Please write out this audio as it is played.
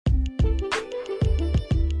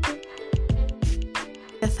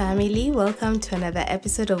family, welcome to another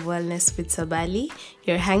episode of Wellness with Sabali.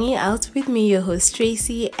 You're hanging out with me, your host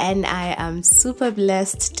Tracy, and I am super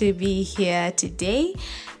blessed to be here today.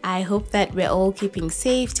 I hope that we're all keeping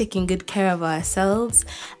safe, taking good care of ourselves,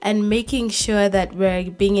 and making sure that we're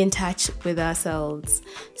being in touch with ourselves.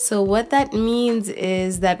 So what that means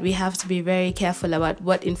is that we have to be very careful about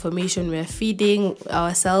what information we're feeding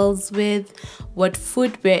ourselves with, what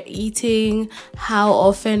food we're eating, how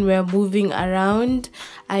often we're moving around.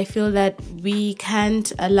 I feel that we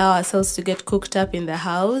can't allow ourselves to get cooked up in the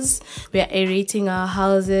house. We're aerating our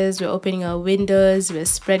houses, we're opening our windows, we're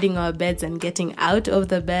spreading our beds and getting out of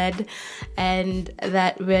the bed, and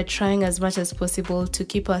that we're trying as much as possible to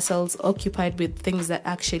keep ourselves occupied with things that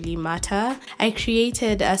actually matter. I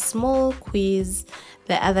created a small quiz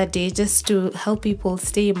the other day just to help people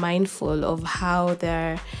stay mindful of how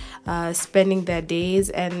they're spending their days,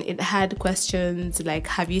 and it had questions like,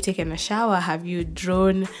 have you taken a shower, have you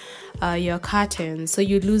drawn your curtains? So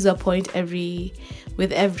you lose a point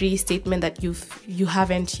with every statement that you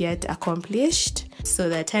haven't yet accomplished. So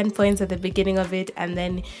there are 10 points at the beginning of it, and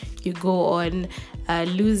then you go on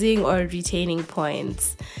losing or retaining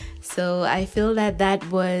points. So I feel that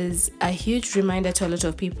was a huge reminder to a lot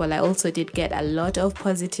of people. I also did get a lot of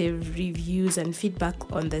positive reviews and feedback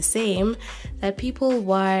on the same, that people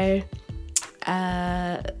were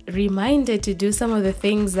reminded to do some of the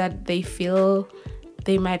things that they feel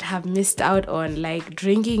they might have missed out on, like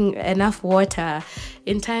drinking enough water.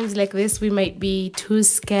 In times like this, we might be too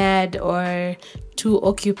scared or too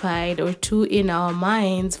occupied or too in our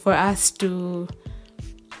minds for us to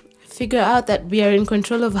figure out that we are in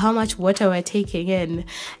control of how much water we're taking in.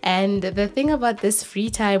 And the thing about this free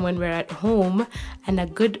time when we're at home, and a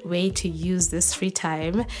good way to use this free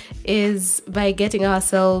time, is by getting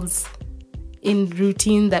ourselves in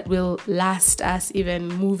routine that will last us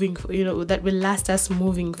moving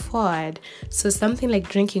forward. So something like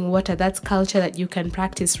drinking water, that's culture that you can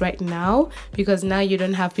practice right now, because now you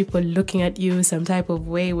don't have people looking at you some type of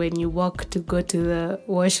way when you walk to go to the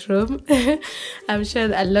washroom. I'm sure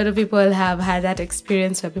that a lot of people have had that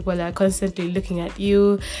experience where people are constantly looking at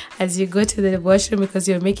you as you go to the washroom because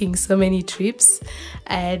you're making so many trips.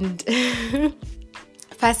 And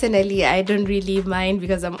personally, I don't really mind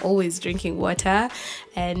because I'm always drinking water,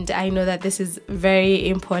 and I know that this is very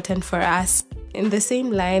important for us. In the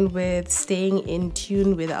same line with staying in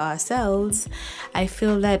tune with ourselves, I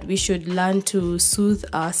feel that we should learn to soothe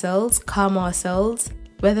ourselves, calm ourselves,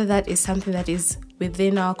 whether that is something that is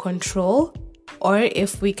within our control, or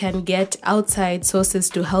if we can get outside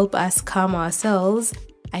sources to help us calm ourselves.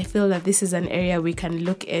 I feel that this is an area we can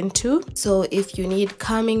look into. So if you need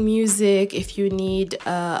calming music, if you need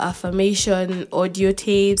affirmation audio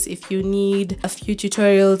tapes, if you need a few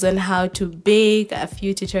tutorials on how to bake, a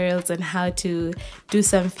few tutorials on how to do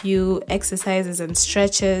some few exercises and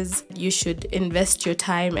stretches, you should invest your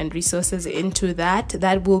time and resources into that.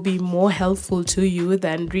 That will be more helpful to you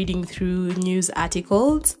than reading through news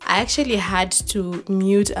articles. I actually had to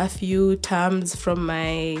mute a few terms from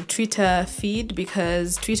my Twitter feed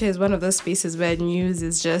because Twitter is one of those spaces where news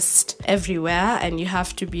is just everywhere, and you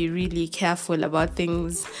have to be really careful about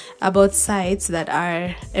sites that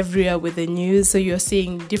are everywhere with the news. So you're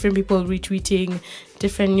seeing different people retweeting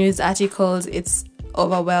different news articles. It's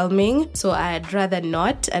overwhelming. So I'd rather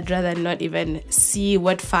not even see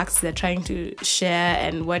what facts they're trying to share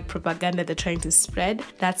and what propaganda they're trying to spread.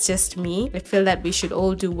 That's just me. I feel that we should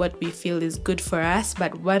all do what we feel is good for us,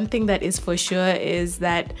 but one thing that is for sure is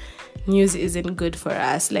that news isn't good for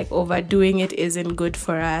us. Like, overdoing it isn't good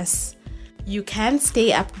for us. You can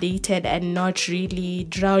stay updated and not really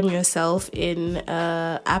drown yourself in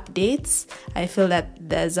updates. I feel that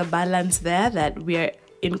there's a balance there that we're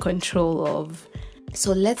in control of.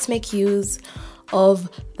 So let's make use of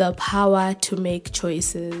the power to make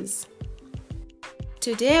choices.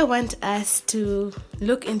 Today I want us to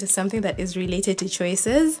look into something that is related to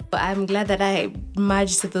choices. I'm glad that I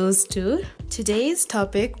merged those two. Today's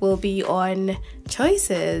topic will be on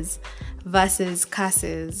choices versus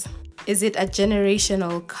curses. Is it a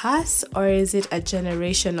generational curse or is it a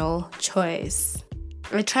generational choice?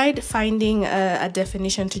 I tried finding a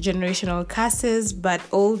definition to generational curses, but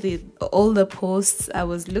all the posts I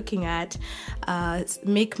was looking at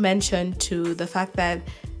make mention to the fact that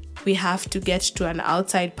we have to get to an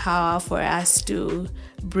outside power for us to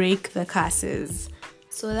break the curses.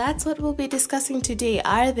 So that's what we'll be discussing today.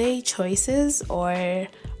 Are they choices or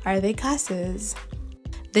are they curses?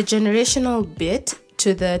 The generational bit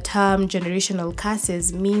to the term generational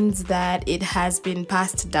curses means that it has been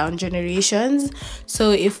passed down generations.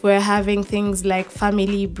 So if we're having things like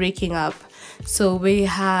family breaking up, so we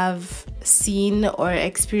have seen or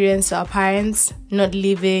experienced our parents not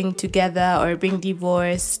living together or being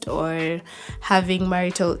divorced or having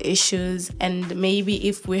marital issues, and maybe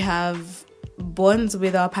if we have bonds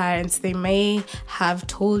with our parents, they may have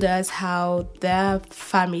told us how their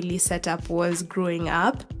family setup was growing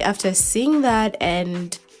up. After seeing that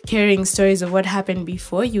and hearing stories of what happened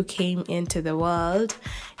before you came into the world,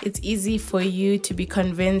 it's easy for you to be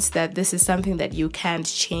convinced that this is something that you can't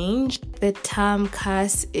change. The term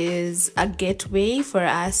curse is a gateway for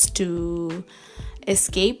us to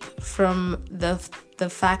escape from the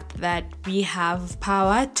fact that we have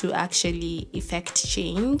power to actually effect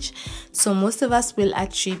change. So most of us will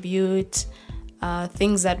attribute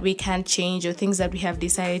things that we can't change or things that we have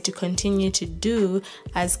decided to continue to do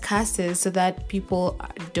as curses so that people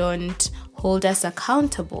don't hold us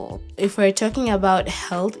accountable. If we're talking about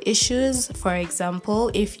health issues, for example,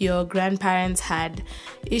 if your grandparents had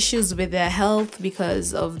issues with their health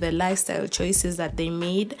because of the lifestyle choices that they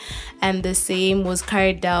made, and the same was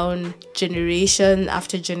carried down generation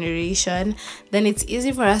after generation, then it's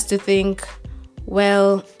easy for us to think,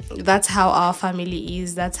 well, that's how our family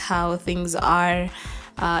is, that's how things are,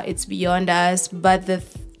 it's beyond us. But the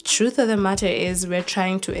truth of the matter is we're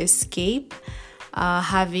trying to escape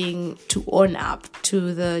having to own up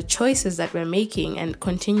to the choices that we're making and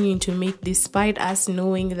continuing to make, despite us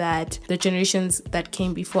knowing that the generations that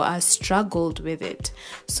came before us struggled with it.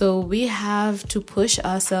 So we have to push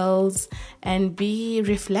ourselves and be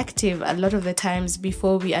reflective a lot of the times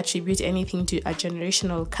before we attribute anything to a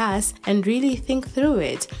generational curse and really think through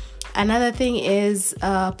it. Another thing is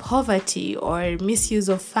poverty or misuse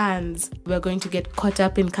of funds. We're going to get caught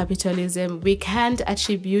up in capitalism. We can't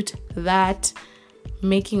attribute that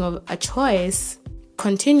making of a choice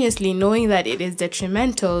continuously knowing that it is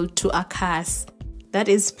detrimental to a curse. That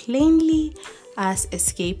is plainly us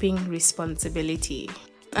escaping responsibility.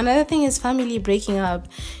 Another thing is family breaking up.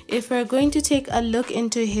 If we're going to take a look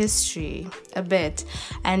into history a bit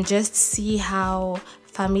and just see how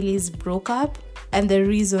families broke up and the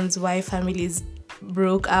reasons why families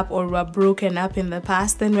broke up or were broken up in the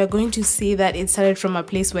past, then we're going to see that it started from a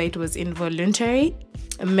place where it was involuntary.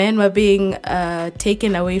 Men were being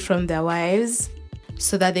taken away from their wives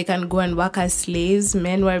so that they can go and work as slaves.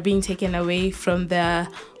 Men were being taken away from their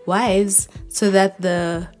wives so that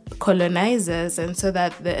the colonizers and so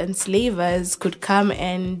that the enslavers could come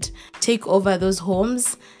and take over those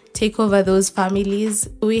homes, take over those families.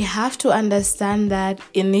 We have to understand that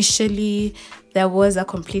initially there was a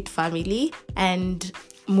complete family, and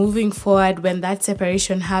moving forward, when that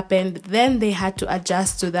separation happened, then they had to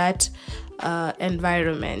adjust to that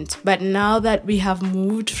environment. But now that we have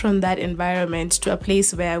moved from that environment to a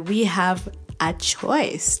place where we have a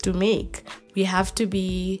choice to make, we have to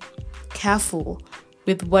be careful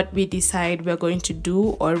with what we decide we're going to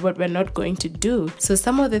do or what we're not going to do. So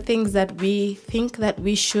some of the things that we think that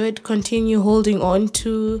we should continue holding on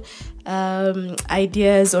to,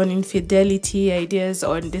 ideas on infidelity, ideas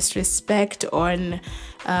on disrespect, on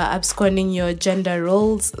absconding your gender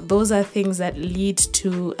roles, those are things that lead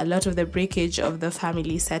to a lot of the breakage of the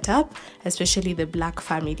family setup, especially the Black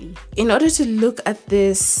family. In order to look at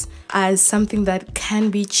this as something that can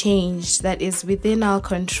be changed, that is within our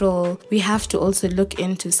control, we have to also look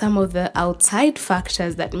into some of the outside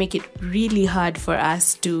factors that make it really hard for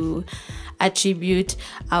us to attribute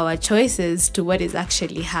our choices to what is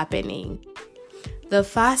actually happening. The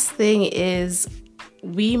first thing is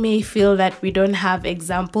we may feel that we don't have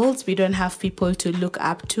examples, we don't have people to look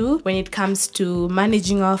up to when it comes to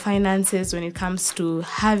managing our finances, when it comes to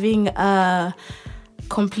having a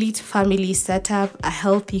complete family setup, a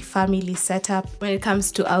healthy family setup. When it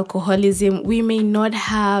comes to alcoholism, we may not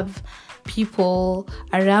have people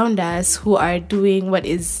around us who are doing what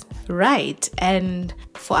is right, and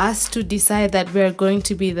for us to decide that we're going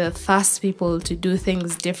to be the first people to do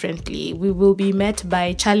things differently, we will be met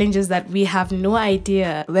by challenges that we have no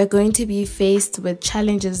idea. We're going to be faced with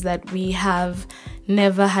challenges that we have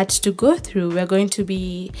never had to go through. We're going to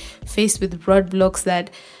be faced with roadblocks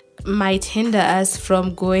that might hinder us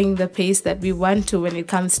from going the pace that we want to when it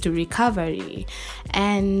comes to recovery.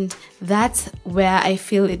 And that's where I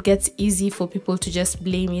feel it gets easy for people to just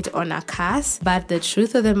blame it on a curse. But the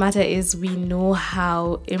truth of the matter is we know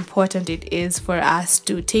how important it is for us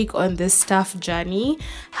to take on this tough journey,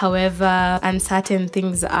 however uncertain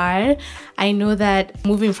things are. I know that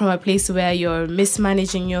moving from a place where you're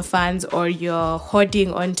mismanaging your funds or you're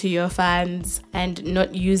hoarding onto your funds and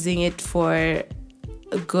not using it for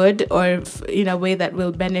good or in a way that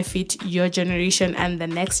will benefit your generation and the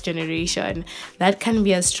next generation. That can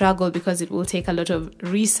be a struggle because it will take a lot of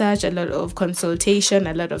research, a lot of consultation,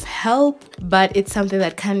 a lot of help, but it's something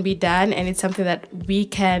that can be done, and it's something that we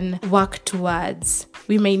can work towards.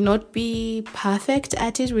 We may not be perfect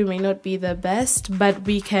at it, we may not be the best, but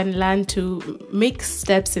we can learn to make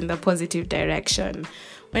steps in the positive direction.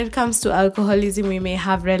 When it comes to alcoholism, we may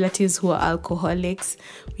have relatives who are alcoholics.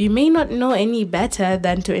 We may not know any better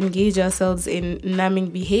than to engage ourselves in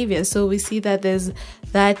numbing behavior. So we see that there's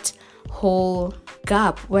that whole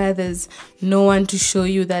gap where there's no one to show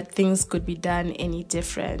you that things could be done any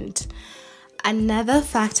different. Another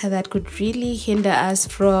factor that could really hinder us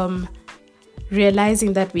from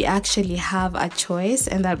realizing that we actually have a choice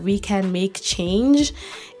and that we can make change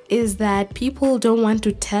is that people don't want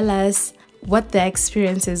to tell us what their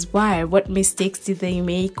experiences were, what mistakes did they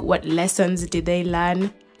make, what lessons did they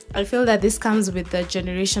learn. I feel that this comes with the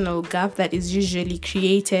generational gap that is usually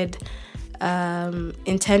created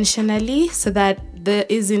intentionally so that there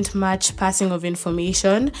isn't much passing of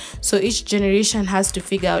information. So each generation has to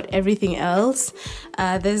figure out everything else.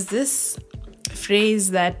 There's this phrase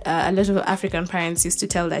that a lot of African parents used to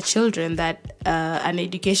tell their children, that an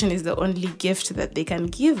education is the only gift that they can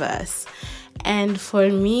give us. And for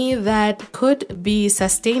me, that could be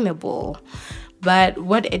sustainable. But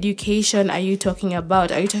what education are you talking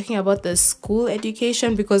about? Are you talking about the school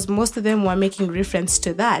education? Because most of them were making reference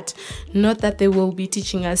to that. Not that they will be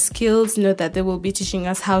teaching us skills, not that they will be teaching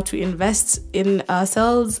us how to invest in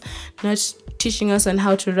ourselves, not teaching us on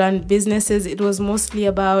how to run businesses. It was mostly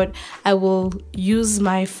about, I will use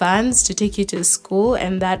my funds to take you to school,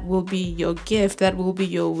 and that will be your gift, that will be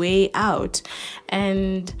your way out.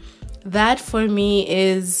 And that for me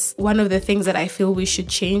is one of the things that I feel we should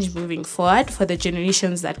change moving forward for the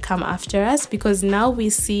generations that come after us, because now we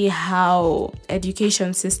see how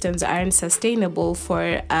education systems aren't sustainable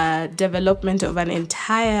for development of an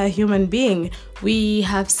entire human being. We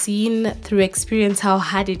have seen through experience how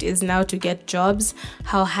hard it is now to get jobs,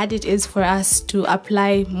 how hard it is for us to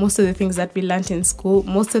apply most of the things that we learned in school.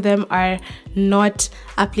 Most of them are not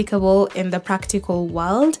applicable in the practical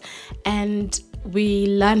world, and we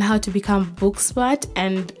learn how to become book smart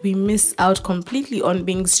and we miss out completely on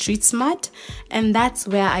being street smart. And that's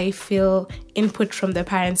where I feel input from the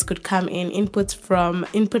parents could come in. Input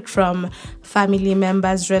from family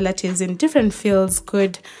members, relatives in different fields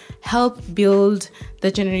could help build the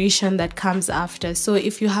generation that comes after. So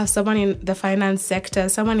if you have someone in the finance sector,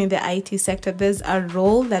 someone in the IT sector, there's a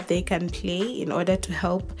role that they can play in order to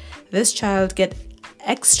help this child get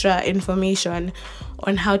extra information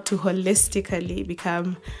on how to holistically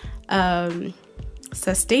become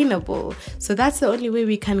sustainable. So that's the only way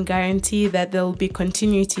we can guarantee that there will be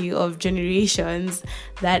continuity of generations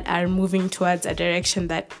that are moving towards a direction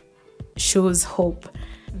that shows hope.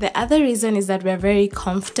 The other reason is that we're very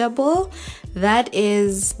comfortable. That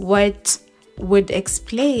is what would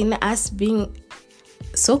explain us being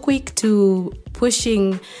so quick to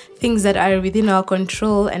pushing things that are within our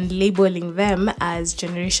control and labeling them as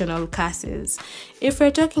generational curses. If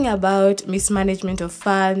we're talking about mismanagement of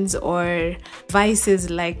funds or vices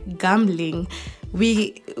like gambling,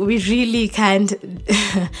 we really can't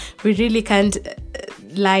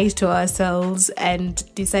lie to ourselves and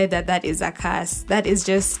decide that that is a curse. That is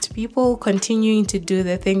just people continuing to do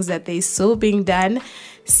the things that they saw being done,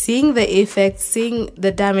 seeing the effects, seeing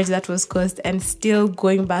the damage that was caused, and still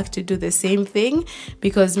going back to do the same thing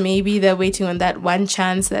because maybe they're waiting on that one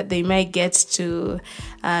chance that they might get to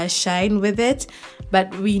shine with it.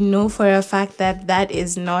 But we know for a fact that that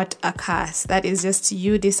is not a curse. That is just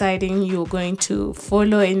you deciding you're going to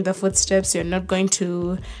follow in the footsteps. You're not going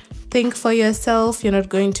to think for yourself. You're not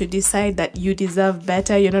going to decide that you deserve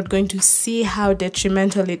better. You're not going to see how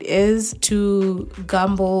detrimental it is to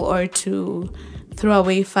gamble or to throw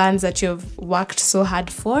away funds that you've worked so hard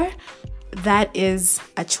for. That is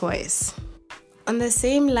a choice. On the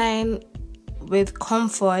same line with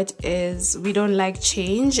comfort is we don't like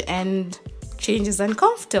change, and change is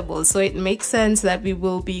uncomfortable. So it makes sense that we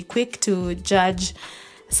will be quick to judge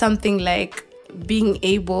something like being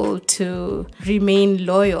able to remain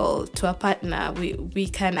loyal to a partner. We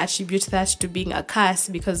can attribute that to being a curse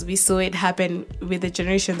because we saw it happen with the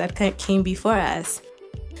generation that came before us.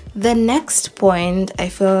 The next point I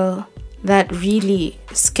feel that really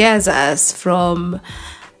scares us from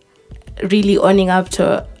really owning up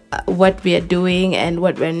to what we are doing and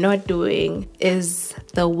what we're not doing is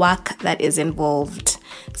the work that is involved.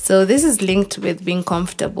 So this is linked with being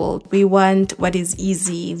comfortable. We want what is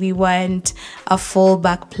easy. We want a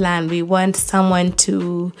fallback plan. We want someone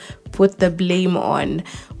to put the blame on.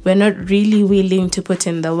 We're not really willing to put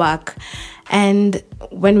in the work. And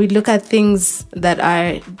when we look at things that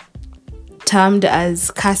are termed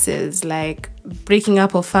as curses, like breaking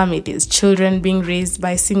up of families, children being raised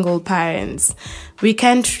by single parents, we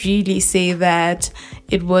can't really say that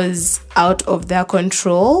it was out of their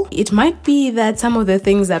control. It might be that some of the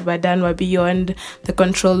things that were done were beyond the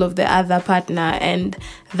control of the other partner, and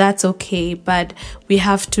that's okay. But we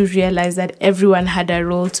have to realize that everyone had a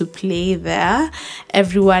role to play there.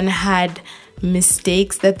 Everyone had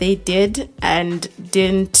mistakes that they did and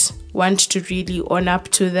didn't want to really own up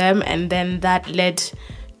to them, and then that led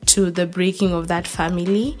to the breaking of that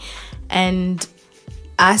family, and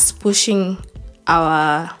us pushing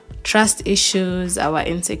our trust issues, our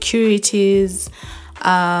insecurities,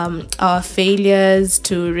 our failures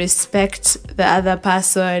to respect the other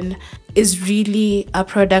person is really a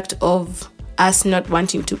product of us not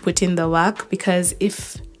wanting to put in the work. Because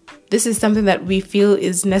if this is something that we feel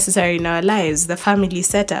is necessary in our lives, the family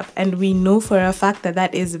setup, and we know for a fact that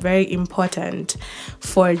that is very important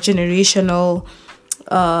for generational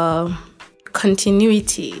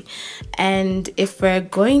continuity. And if we're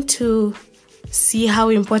going to see how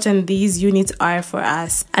important these units are for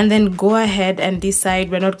us, and then go ahead and decide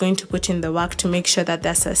we're not going to put in the work to make sure that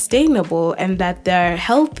they're sustainable and that they're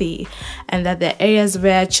healthy and that they're areas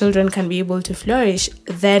where children can be able to flourish,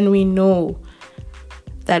 then we know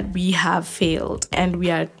that we have failed, and we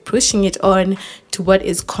are pushing it on to what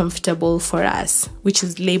is comfortable for us, which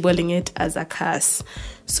is labeling it as a curse.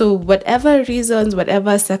 So whatever reasons,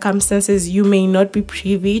 whatever circumstances, you may not be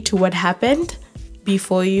privy to what happened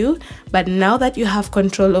before you, but now that you have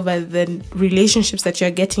control over the relationships that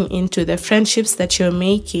you're getting into, the friendships that you're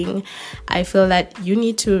making, I feel that you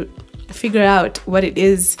need to figure out what it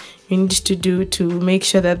is you need to do to make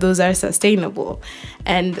sure that those are sustainable.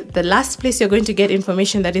 And the last place you're going to get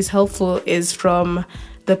information that is helpful is from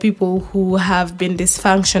the people who have been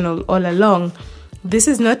dysfunctional all along. This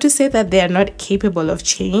is not to say that they are not capable of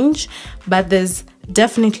change, but there's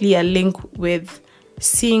definitely a link with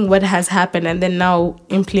seeing what has happened and then now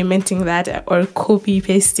implementing that or copy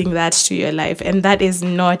pasting that to your life. And that is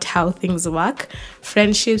not how things work.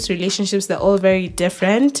 Friendships, relationships, they're all very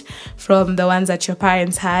different from the ones that your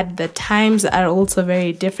parents had. The times are also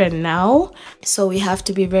very different now. So we have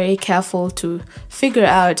to be very careful to figure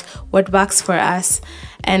out what works for us.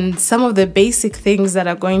 And some of the basic things that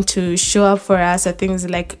are going to show up for us are things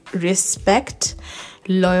like respect,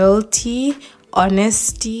 loyalty,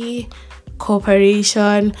 honesty,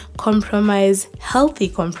 cooperation, compromise, healthy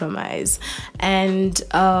compromise, and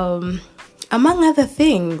among other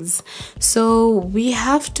things. So we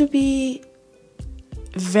have to be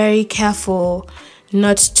very careful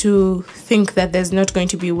not to think that there's not going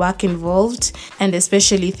to be work involved, and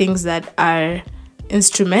especially things that are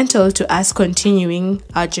instrumental to us continuing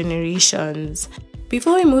our generations.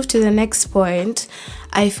 Before we move to the next point,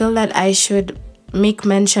 I feel that I should make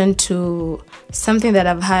mention to something that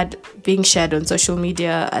I've had being shared on social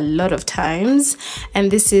media a lot of times,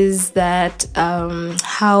 and this is that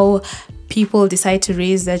how people decide to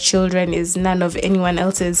raise their children is none of anyone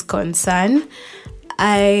else's concern.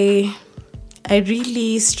 I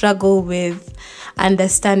really struggle with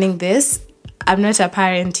understanding this. I'm not a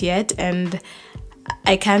parent yet, and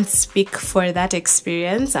I can't speak for that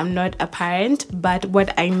experience. I'm not a parent, but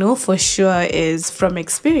what I know for sure is from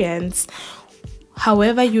experience,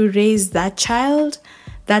 however you raise that child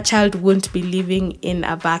won't be living in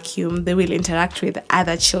a vacuum. They will interact with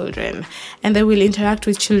other children, and they will interact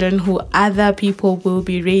with children who other people will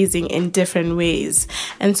be raising in different ways.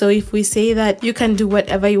 And so if we say that you can do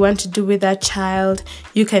whatever you want to do with that child,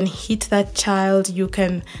 you can hit that child, you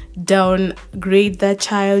can downgrade that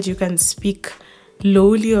child, you can speak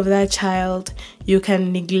lowly of that child, you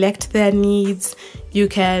can neglect their needs, you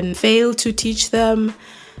can fail to teach them,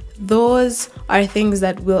 those are things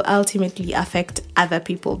that will ultimately affect other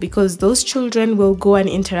people, because those children will go and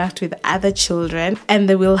interact with other children and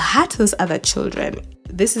they will hurt those other children.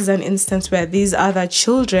 This is an instance where these other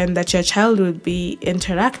children that your child will be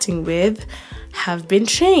interacting with have been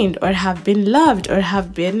trained or have been loved or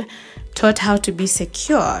have been taught how to be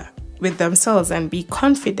secure with themselves and be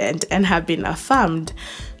confident and have been affirmed.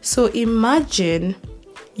 So imagine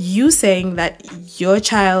you saying that your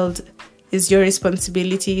child is your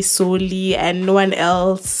responsibility solely and no one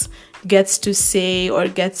else gets to say or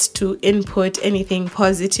gets to input anything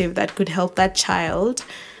positive that could help that child.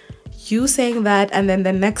 You saying that and then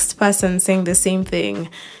the next person saying the same thing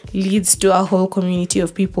leads to a whole community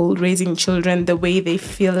of people raising children the way they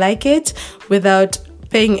feel like it, without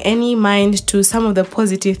paying any mind to some of the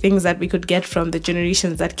positive things that we could get from the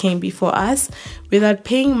generations that came before us, without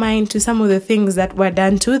paying mind to some of the things that were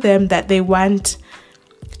done to them that they want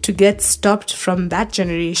to get stopped from that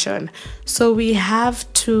generation. So we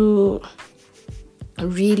have to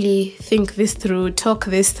really think this through, talk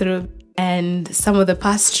this through, and some of the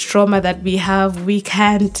past trauma that we have, we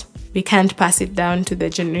can't pass it down to the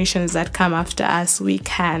generations that come after us. We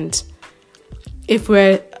can't. If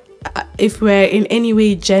we're in any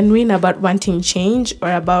way genuine about wanting change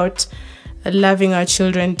or about loving our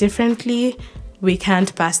children differently, we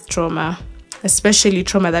can't pass trauma, especially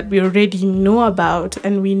trauma that we already know about,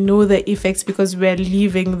 and we know the effects because we're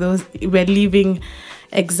living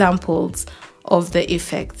examples of the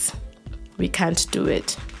effects. We can't do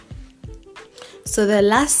it. So the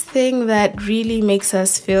last thing that really makes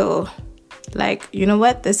us feel like, you know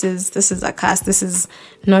what, this is a curse, this is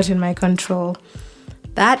not in my control,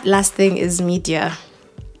 that last thing is media.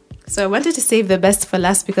 So I wanted to save the best for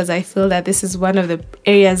last because I feel that this is one of the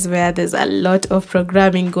areas where there's a lot of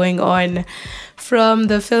programming going on from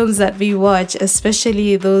the films that we watch,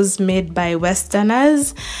 especially those made by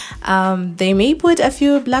Westerners. They may put a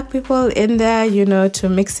few black people in there, to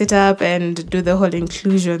mix it up and do the whole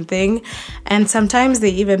inclusion thing. And sometimes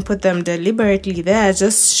they even put them deliberately there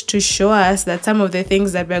just to show us that some of the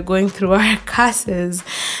things that we're going through are curses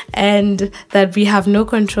and that we have no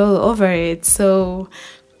control over it. So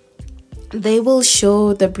they will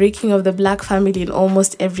show the breaking of the black family in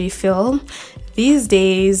almost every film. These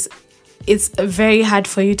days, it's very hard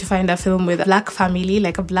for you to find a film with a black family,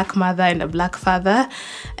 like a black mother and a black father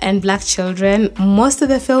and black children. Most of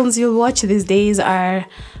the films you watch these days are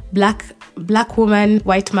black woman,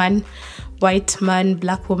 white man,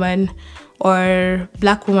 black woman, or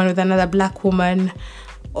black woman with another black woman,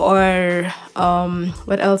 or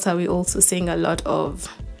what else are we also seeing a lot of?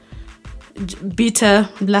 Bitter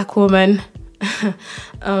black woman.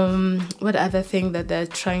 What other thing that they're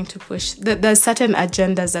trying to push? There's certain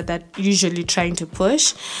agendas that they're usually trying to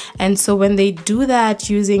push, and so when they do that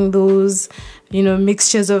using those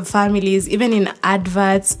mixtures of families, even in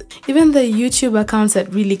adverts, even the YouTube accounts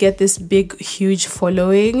that really get this big huge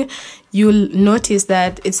following, you'll notice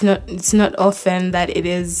that it's not often that it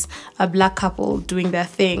is a black couple doing their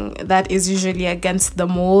thing. That is usually against the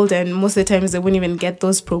mold, and most of the times they won't even get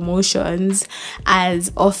those promotions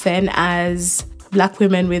as often as black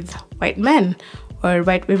women with white men or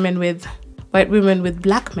white women with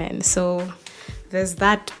black men. So there's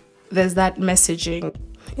that messaging.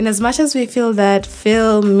 In as much as we feel that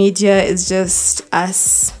film media is just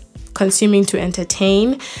us consuming to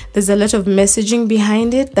entertain, there's a lot of messaging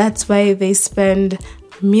behind it. That's why they spend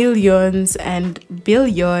millions and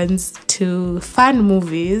billions to fund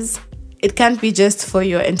movies. It can't be just for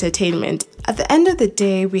your entertainment. At the end of the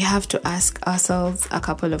day, we have to ask ourselves a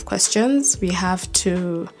couple of questions. We have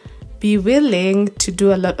to be willing to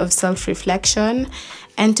do a lot of self-reflection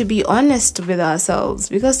and to be honest with ourselves,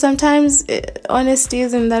 because sometimes honesty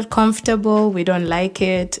isn't that comfortable. We don't like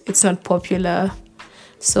it. It's not popular.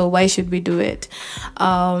 So why should we do it?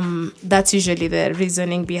 That's usually the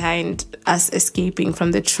reasoning behind us escaping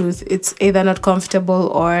from the truth. It's either not comfortable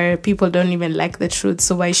or people don't even like the truth.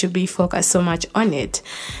 So why should we focus so much on it?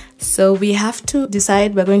 So we have to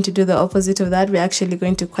decide we're going to do the opposite of that. We're actually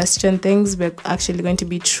going to question things. We're actually going to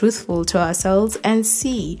be truthful to ourselves and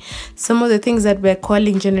see some of the things that we're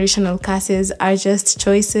calling generational curses are just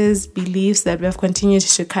choices, beliefs that we have continued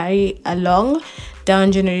to carry along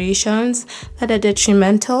down generations that are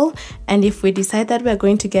detrimental. And if we decide that we're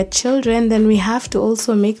going to get children, then we have to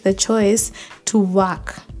also make the choice to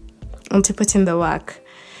work and to put in the work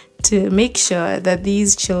to make sure that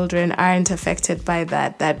these children aren't affected by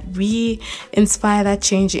that we inspire that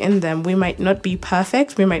change in them. We might not be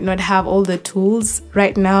perfect. We might not have all the tools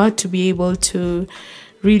right now to be able to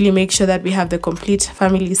really make sure that we have the complete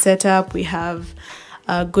family setup. We have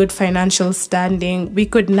a good financial standing. We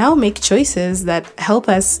could now make choices that help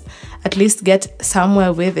us at least get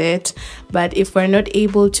somewhere with it. But if we're not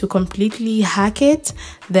able to completely hack it,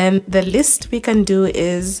 then the least we can do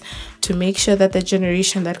is to make sure that the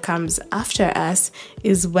generation that comes after us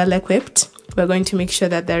is well equipped. We're going to make sure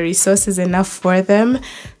that there are resources enough for them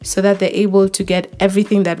so that they're able to get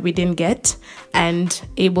everything that we didn't get and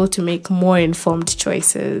able to make more informed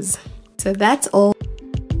choices. So that's all.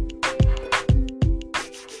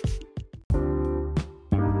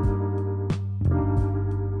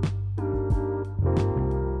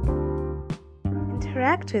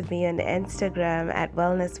 Interact with me on Instagram at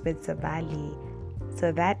Wellness with Sabali. So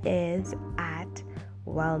that is at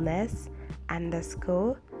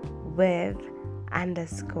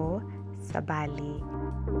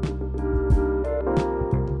wellness_with_Sabali.